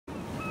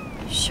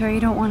Sure you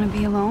don't want to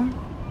be alone?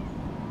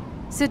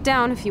 Sit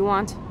down if you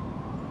want.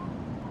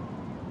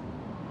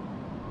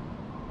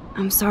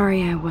 I'm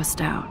sorry I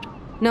wussed out.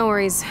 No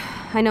worries.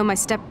 I know my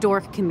step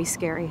dork can be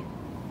scary.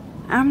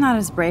 I'm not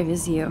as brave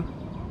as you.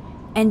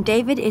 And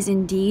David is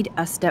indeed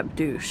a step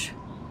douche.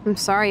 I'm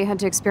sorry you had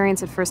to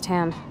experience it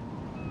firsthand.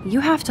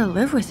 You have to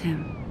live with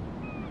him.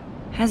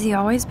 Has he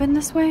always been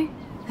this way?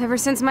 Ever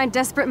since my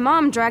desperate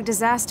mom dragged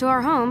his ass to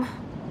our home,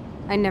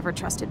 I never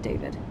trusted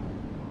David.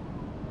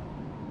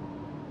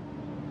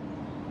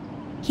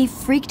 He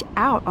freaked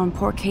out on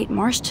poor Kate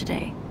Marsh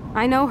today.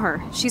 I know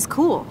her. She's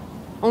cool.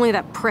 Only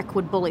that prick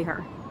would bully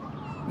her.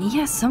 He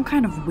has some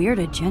kind of weird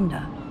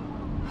agenda.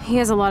 He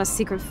has a lot of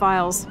secret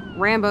files.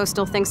 Rambo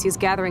still thinks he's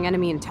gathering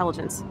enemy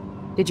intelligence.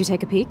 Did you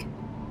take a peek?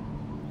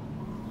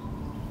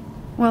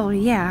 Well,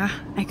 yeah,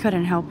 I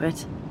couldn't help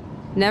it.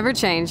 Never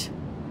change.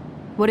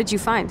 What did you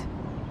find?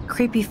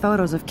 Creepy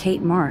photos of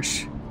Kate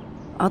Marsh.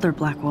 Other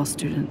Blackwell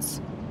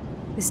students.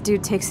 This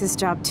dude takes his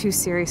job too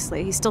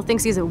seriously. He still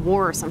thinks he's at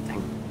war or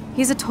something.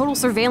 He's a total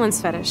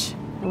surveillance fetish.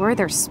 Where are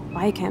there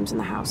spy cams in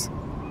the house?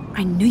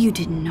 I knew you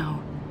didn't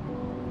know.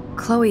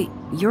 Chloe,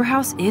 your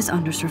house is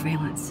under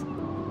surveillance.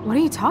 What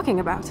are you talking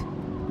about?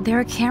 There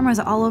are cameras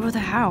all over the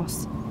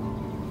house.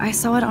 I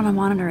saw it on a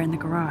monitor in the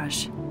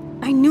garage.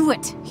 I knew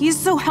it! He's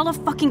so hella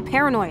fucking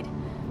paranoid!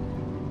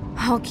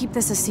 I'll keep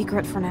this a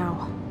secret for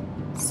now.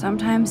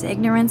 Sometimes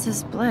ignorance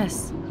is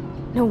bliss.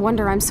 No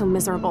wonder I'm so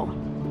miserable.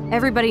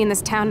 Everybody in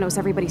this town knows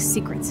everybody's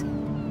secrets.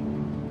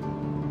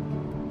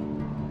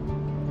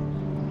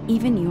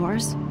 Even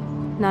yours?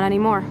 Not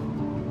anymore.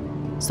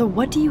 So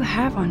what do you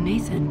have on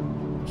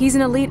Nathan? He's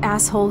an elite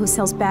asshole who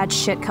sells bad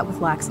shit cut with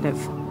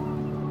laxative.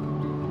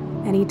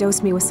 And he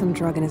dosed me with some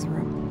drug in his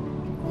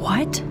room.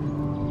 What?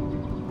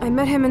 I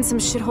met him in some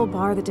shithole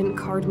bar that didn't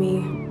card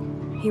me.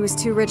 He was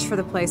too rich for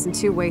the place and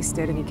too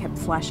wasted, and he kept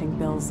flashing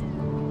bills.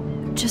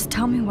 Just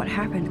tell me what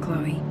happened,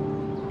 Chloe.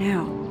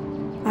 Now.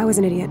 I was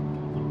an idiot.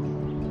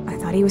 I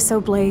thought he was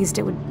so blazed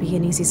it would be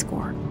an easy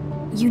score.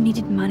 You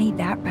needed money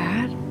that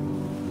bad?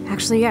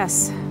 Actually,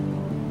 yes.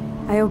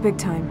 I owe big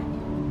time.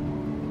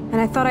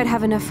 And I thought I'd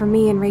have enough for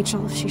me and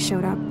Rachel if she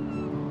showed up.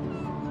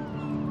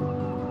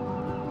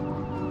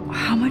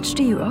 How much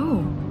do you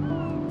owe?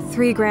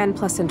 $3 grand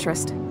plus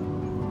interest.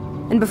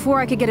 And before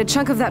I could get a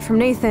chunk of that from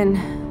Nathan,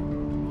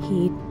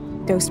 he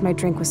dosed my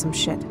drink with some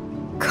shit.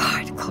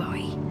 God,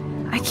 Chloe.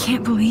 I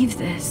can't believe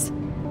this.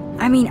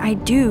 I mean, I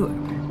do.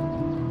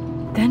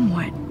 Then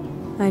what?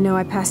 I know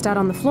I passed out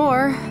on the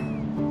floor.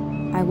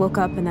 I woke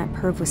up and that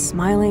perv was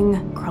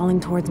smiling, crawling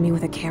towards me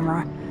with a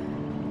camera.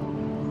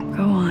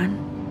 Go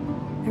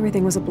on.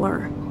 Everything was a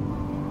blur.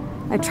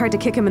 I tried to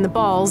kick him in the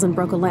balls and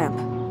broke a lamp.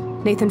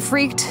 Nathan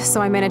freaked, so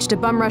I managed to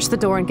bum rush the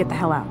door and get the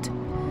hell out.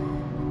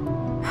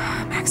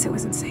 Max, it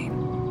was insane.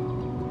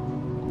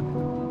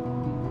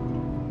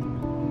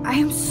 I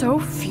am so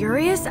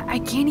furious, I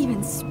can't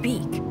even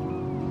speak.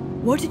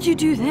 What did you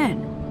do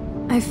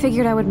then? I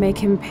figured I would make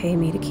him pay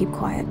me to keep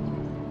quiet.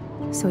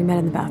 So we met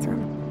in the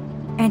bathroom.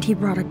 And he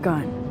brought a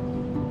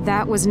gun.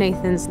 That was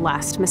Nathan's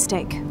last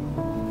mistake.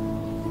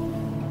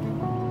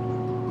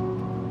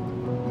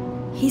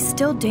 He's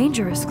still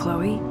dangerous,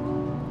 Chloe.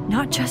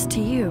 Not just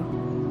to you.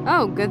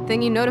 Oh, good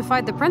thing you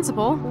notified the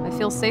principal. I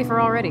feel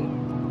safer already.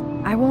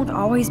 I won't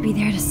always be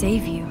there to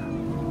save you.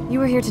 You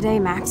were here today,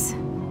 Max.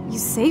 You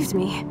saved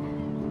me.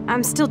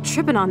 I'm still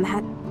tripping on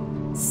that.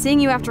 Seeing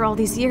you after all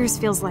these years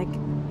feels like...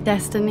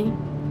 destiny.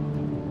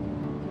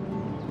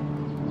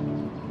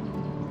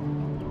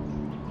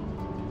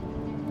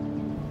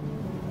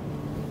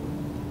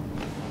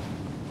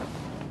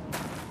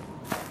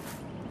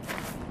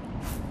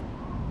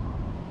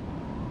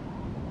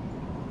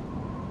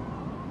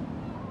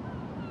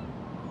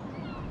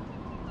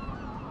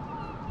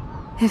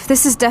 If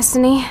this is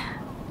destiny,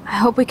 I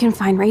hope we can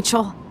find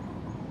Rachel.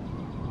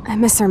 I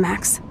miss her,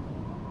 Max.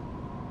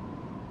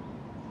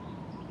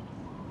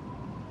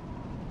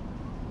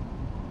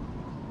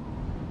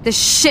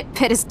 This shit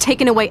pit has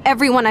taken away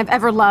everyone I've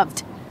ever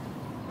loved.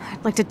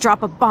 I'd like to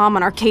drop a bomb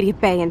on Arcadia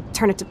Bay and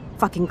turn it to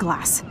fucking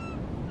glass.